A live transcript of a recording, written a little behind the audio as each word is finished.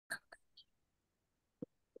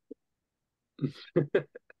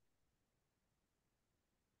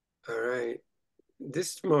All right.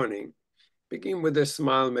 This morning, begin with a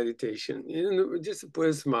smile meditation. Just put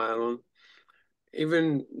a smile on,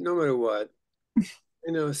 even no matter what.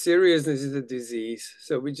 Seriousness is a disease.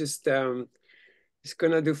 So we just gonna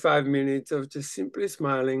do 5 minutes of just simply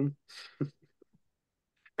smiling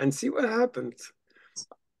and see what happens.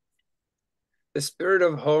 The spirit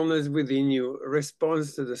of wholeness within you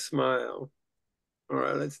responds to the smile. All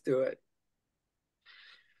right, let's do it.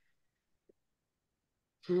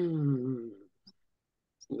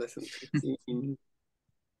 Lesson 15.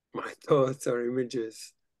 My thoughts are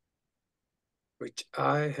images which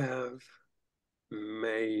I have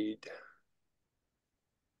made.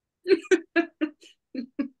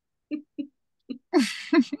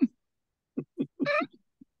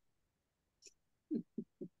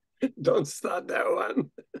 Don't start that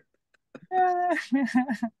one.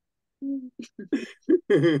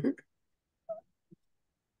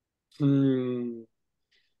 Hmm.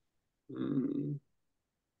 Hmm.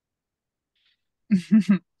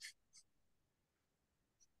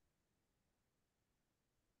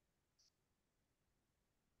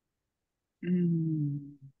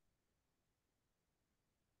 Mm.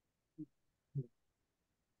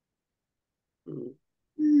 Hmm.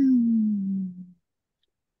 Mm.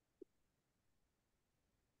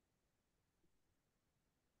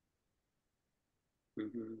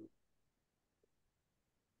 Hmm.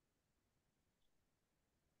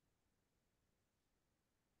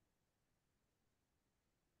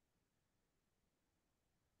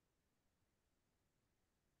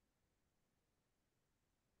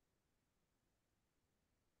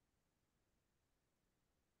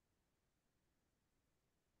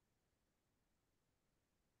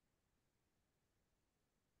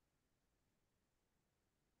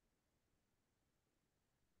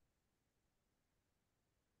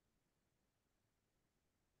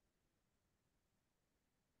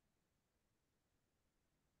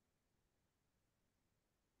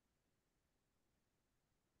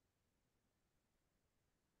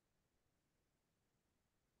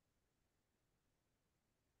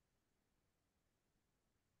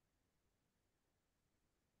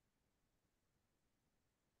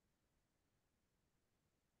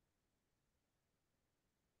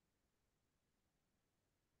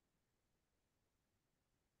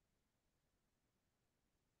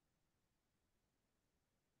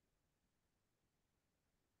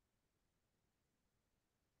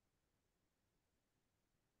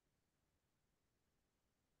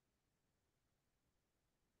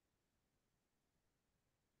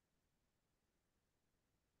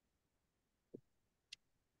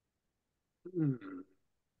 Hmm.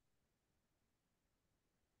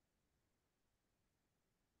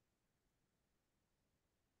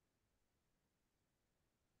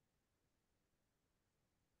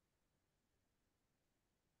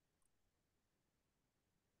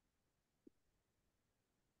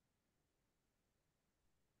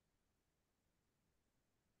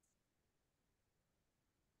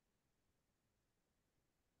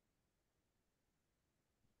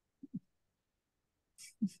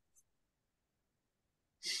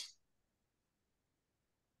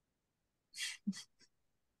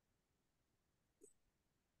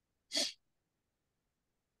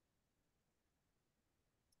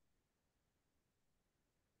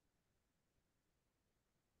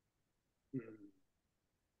 Hmm.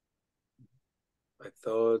 My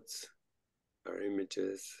thoughts are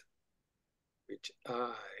images which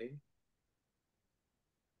I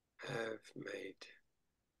have made.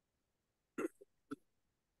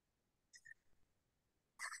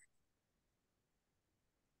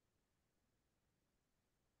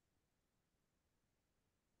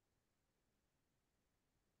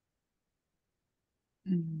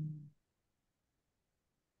 Mm.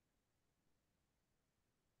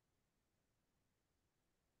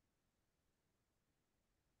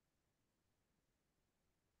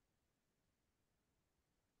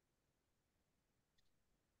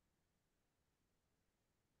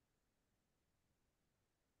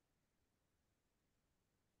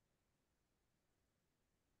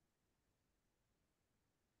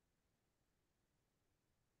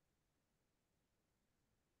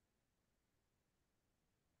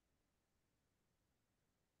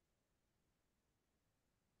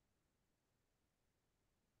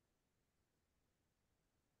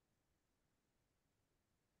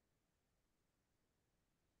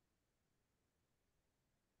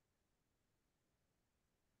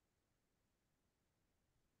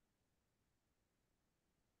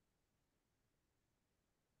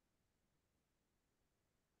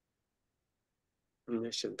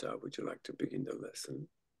 Chantal, would you like to begin the lesson?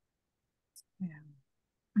 Yeah.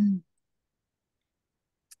 Mm.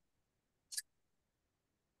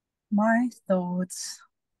 My thoughts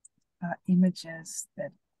are images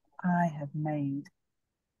that I have made.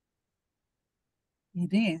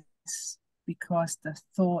 It is because the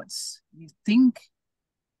thoughts you think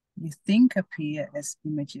appear as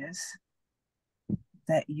images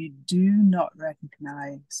that you do not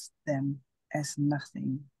recognize them as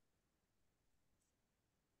nothing.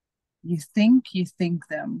 You think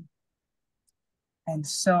them, and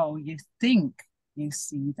so you think you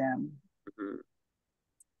see them. Mhm.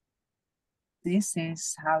 This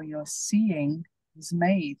is how your seeing is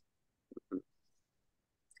made.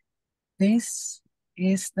 This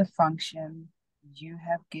is the function you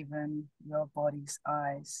have given your body's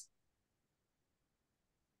eyes.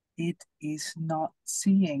 It is not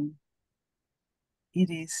seeing, it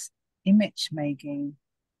is image making.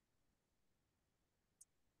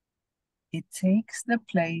 It takes the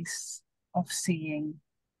place of seeing,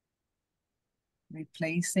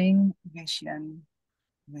 replacing vision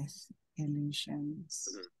with illusions.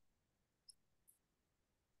 Mhm.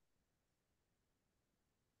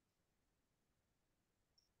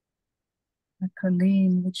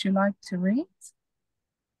 Colleen, would you like to read?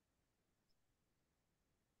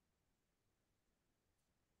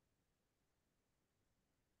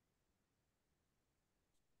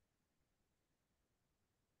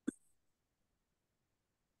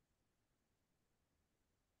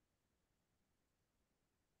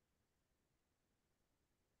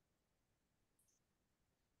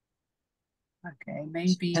 Okay, Can't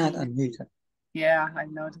maybe, unmute her. yeah, I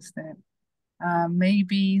noticed that.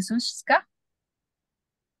 Maybe Zuzka?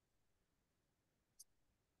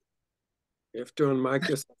 You have to unmic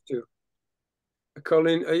yourself too.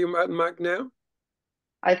 Colin, are you at mic now?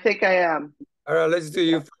 I think I am. All right, let's do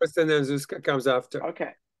you Yeah. first, and then Zuzka comes after.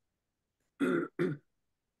 Okay.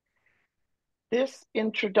 This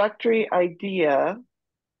introductory idea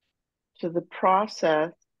to the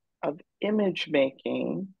process of image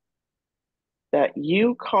making that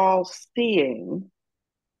you call seeing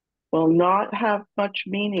will not have much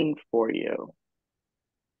meaning for you.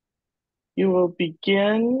 You will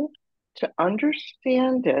begin to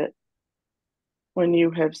understand it when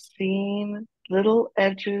you have seen little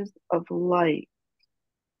edges of light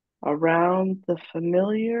around the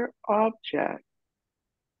familiar object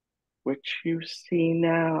which you see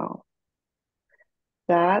now.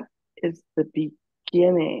 That is the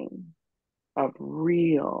beginning of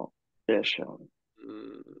real vision.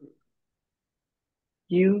 Mm.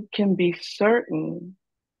 You can be certain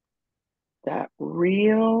that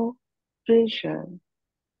real vision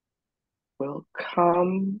will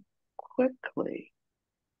come quickly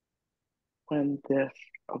when this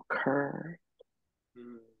occurs.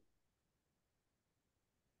 Mm.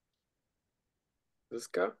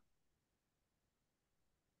 Zuzka?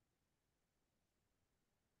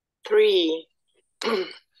 3.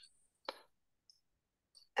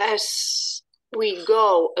 As we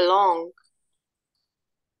go along,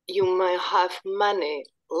 you may have many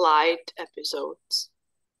light episodes.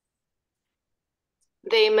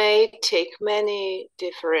 They may take many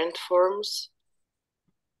different forms,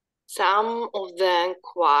 some of them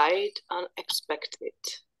quite unexpected.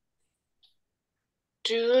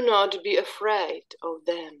 Do not be afraid of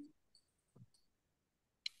them.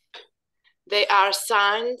 They are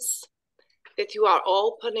signs that you are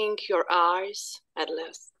opening your eyes at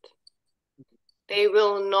last. They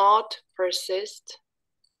will not persist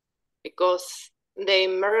because they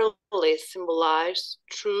merely symbolize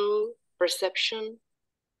true perception,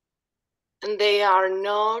 and they are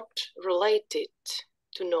not related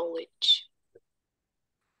to knowledge.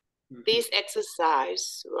 Mhm. This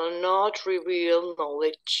exercise will not reveal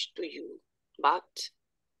knowledge to you, but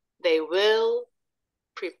they will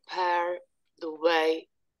prepare the way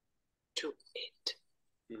to it.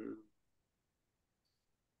 Mm.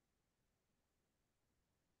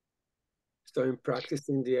 So in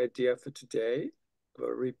practicing the idea for today, we'll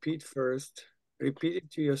repeat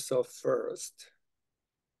it to yourself first.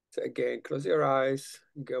 So again, close your eyes,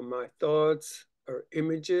 go, my thoughts are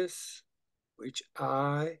images which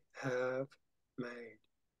I have made.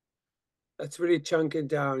 Let's really chunk it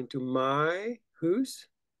down into my, whose?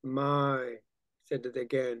 My. Said it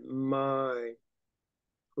again, my.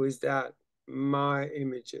 Who is that? My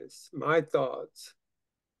images, my thoughts.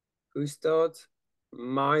 Whose thoughts?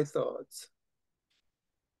 My thoughts.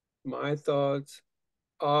 My thoughts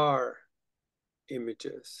are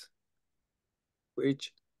images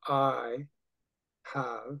which I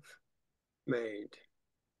have made.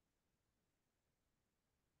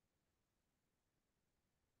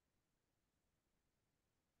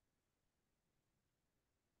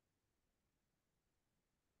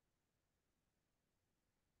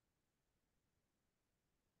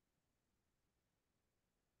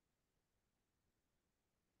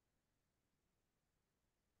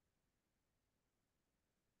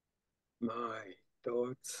 My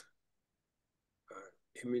thoughts are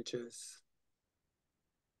images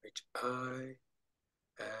which I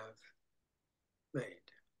have made.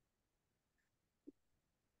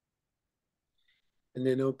 And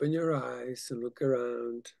then open your eyes and look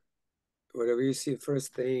around. Whatever you see,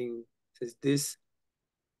 first thing says this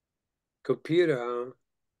computer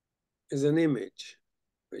is an image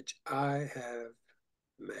which I have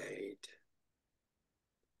made.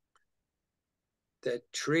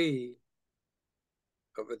 That tree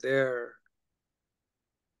over there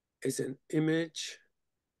is an image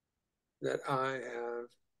that I have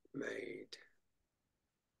made.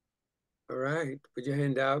 All right, put your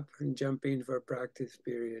hand up and jump in for a practice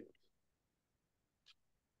period.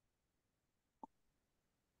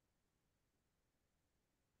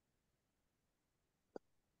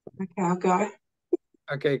 Okay, I'll go.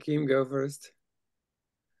 Okay, Kim, go first.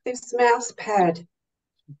 This mouse pad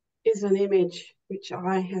is an image which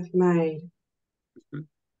I have made. Mhm.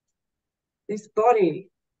 This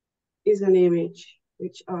body is an image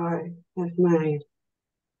which I have made.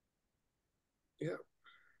 Yeah.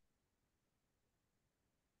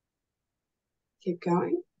 Keep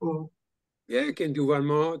going. Or Yeah, you can do one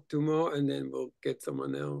more, two more, and then we'll get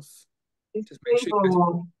someone else. this Just make sure you,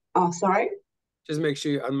 keyboard. Oh, sorry. just make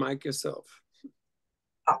sure you unmic yourself.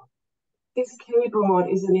 Oh, this keyboard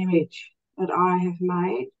is an image that I have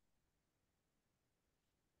made.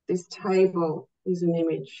 This table is an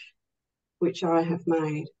image which I have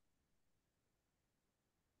made.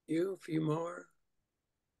 You, a few more.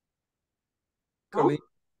 Oh,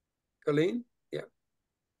 Colleen? Yeah.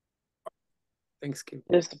 Thanks, Kim.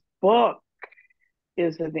 This book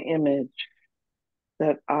is an image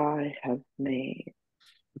that I have made.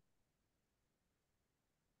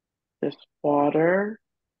 This water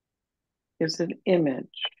is an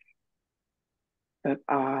image that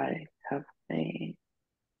I have made.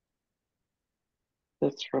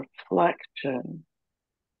 This reflection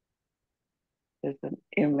is an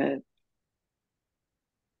image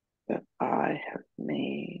that I have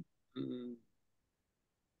made. Mm.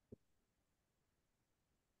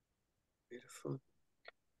 Beautiful.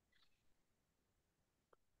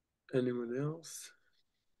 Anyone else?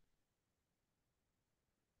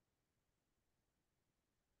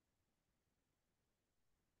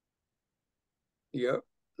 Yep,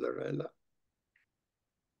 Lorella.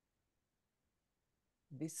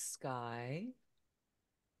 This sky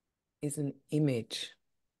is an image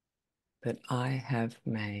that I have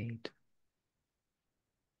made.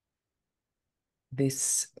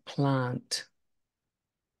 This plant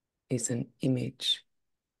is an image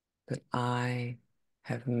that I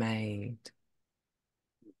have made.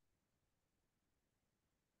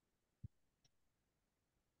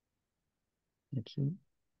 Thank you.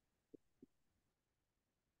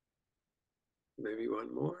 Maybe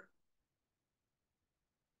one more.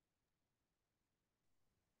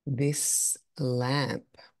 This lamp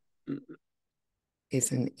Mm.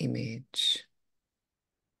 is an image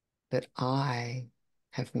that I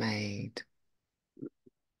have made.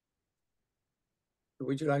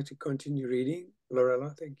 Would you like to continue reading,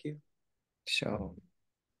 Lorella? Thank you. Sure.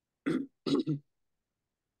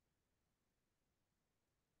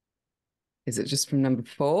 Is it just from number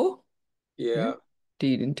 4? Yeah.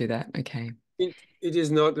 You didn't do that? Okay. It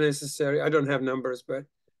is not necessary. I don't have numbers, but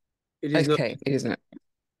it is not. Okay, it isn't,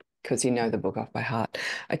 because you know the book off by heart.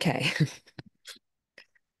 Okay.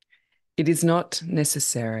 It is not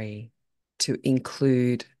necessary to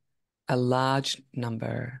include a large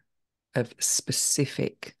number of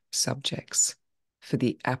specific subjects for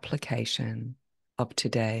the application of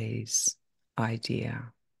today's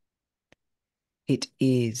idea. It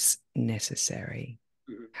is necessary,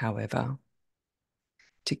 however,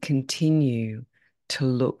 to continue to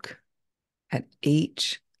look at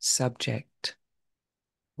each subject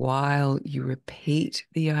while you repeat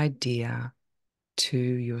the idea to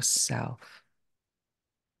yourself.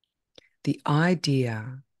 The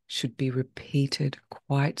idea should be repeated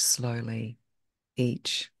quite slowly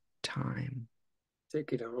each time.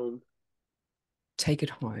 Take it home. Take it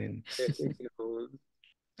home. Yeah, take it home.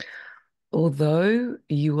 Although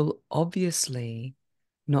you will obviously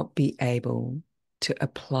not be able to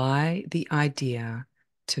apply the idea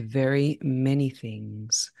to very many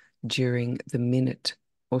things during the minute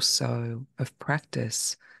or so of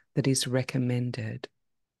practice that is recommended,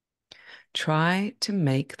 try to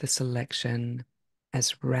make the selection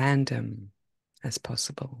as random as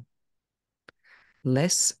possible.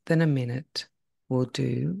 Less than a minute will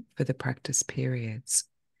do for the practice periods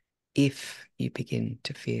if you begin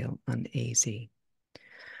to feel uneasy.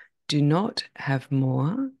 Do not have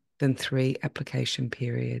more than 3 application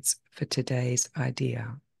periods for today's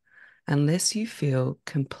idea unless you feel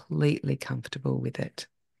completely comfortable with it,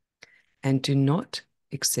 and do not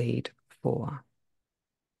exceed 4.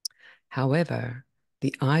 However,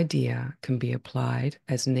 the idea can be applied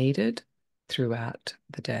as needed throughout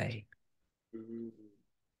the day. Mm.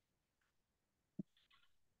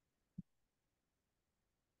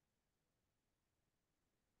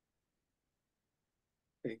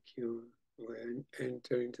 Thank you. We'll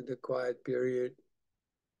enter into the quiet period.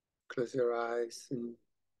 Close your eyes and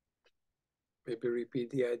maybe repeat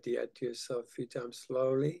the idea to yourself a few times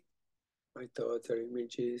slowly. My thoughts are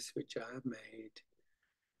images which I have made,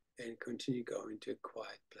 and continue going to a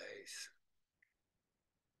quiet place.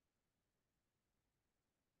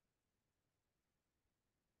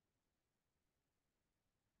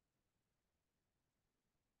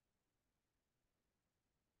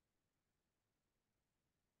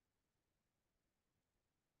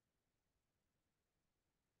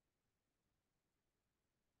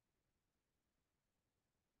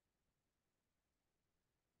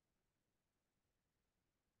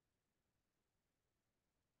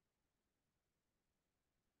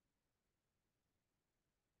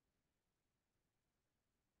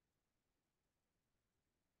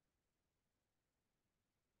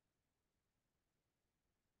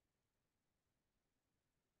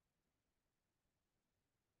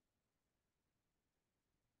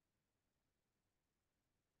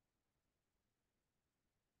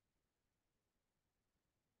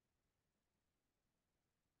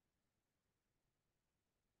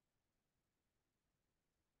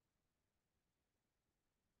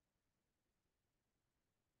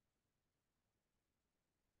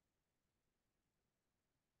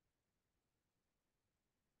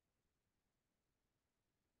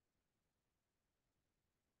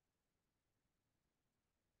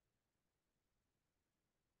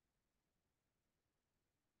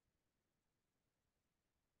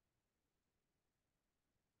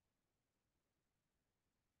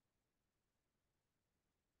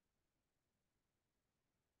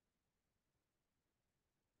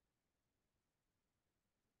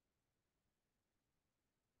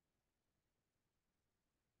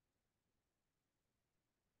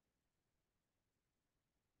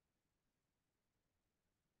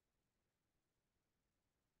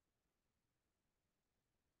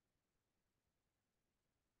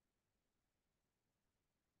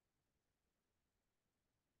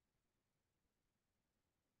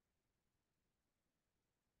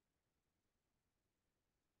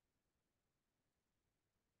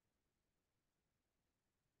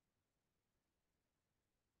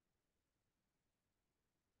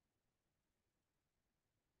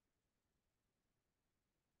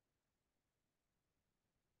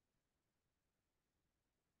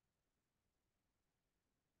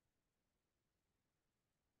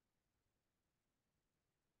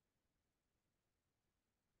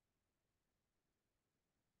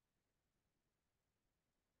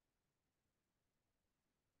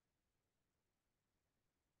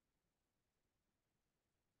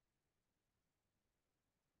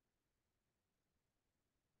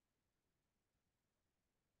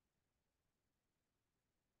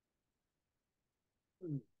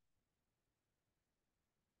 Mm.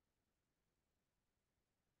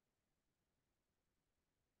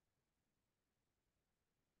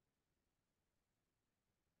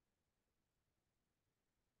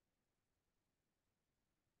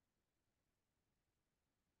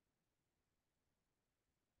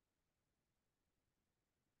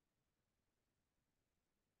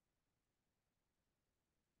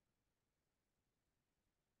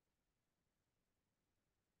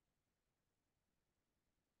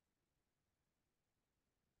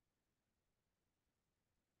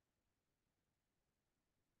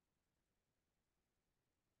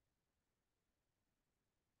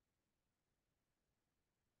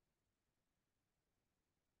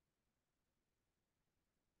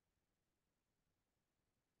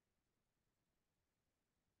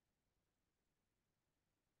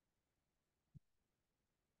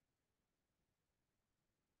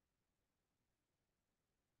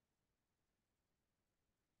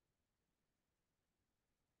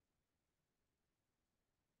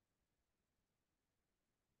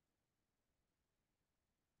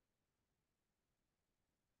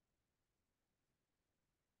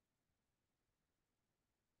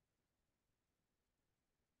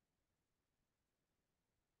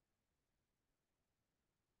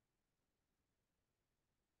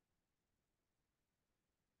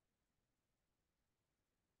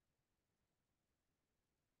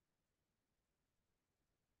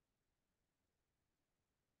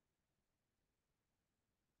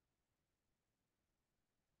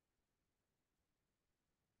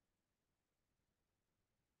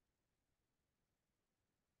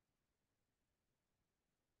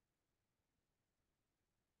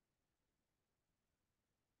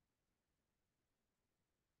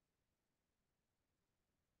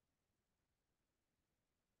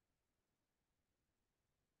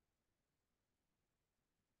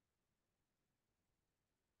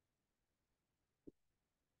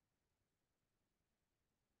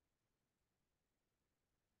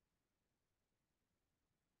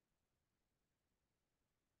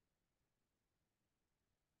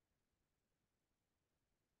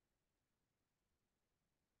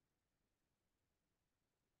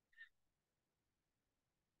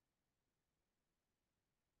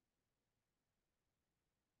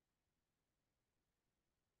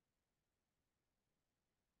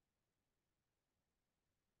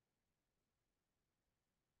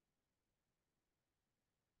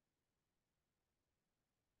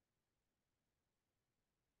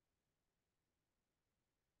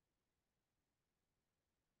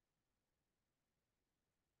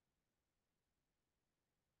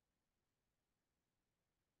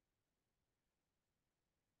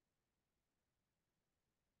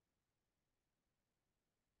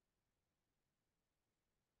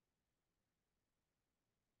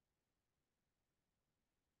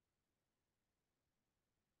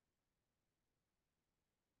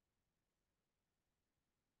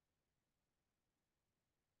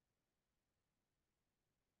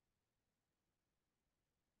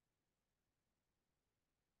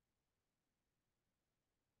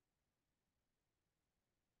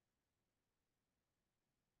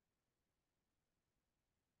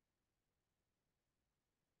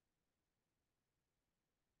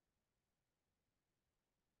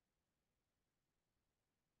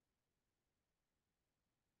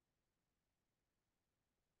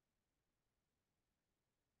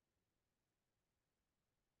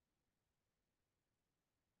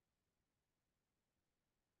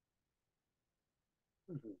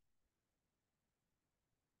 Mhm.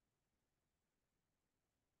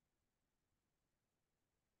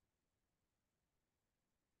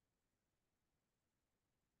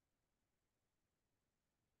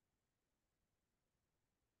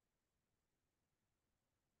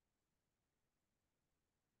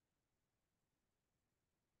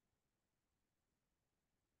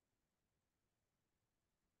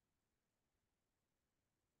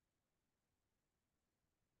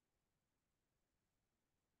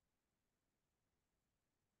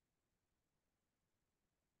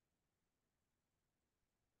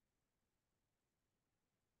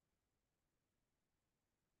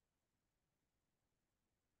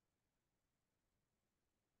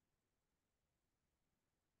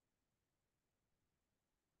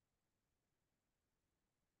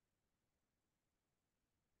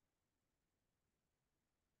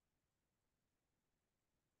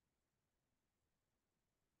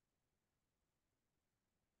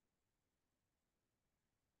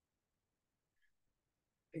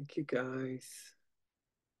 Thank you, guys.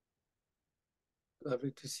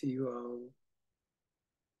 Lovely to see you all.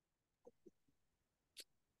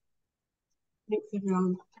 Thanks,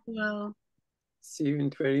 everyone. Well, See you in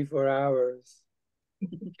 24 hours.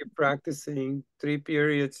 Keep practicing 3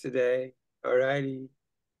 periods today. All righty.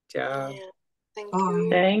 Ciao. Yeah. Thank Bye. you.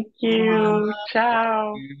 Thank you.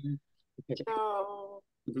 Ciao. Ciao.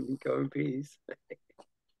 Go in peace.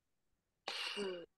 Hmm.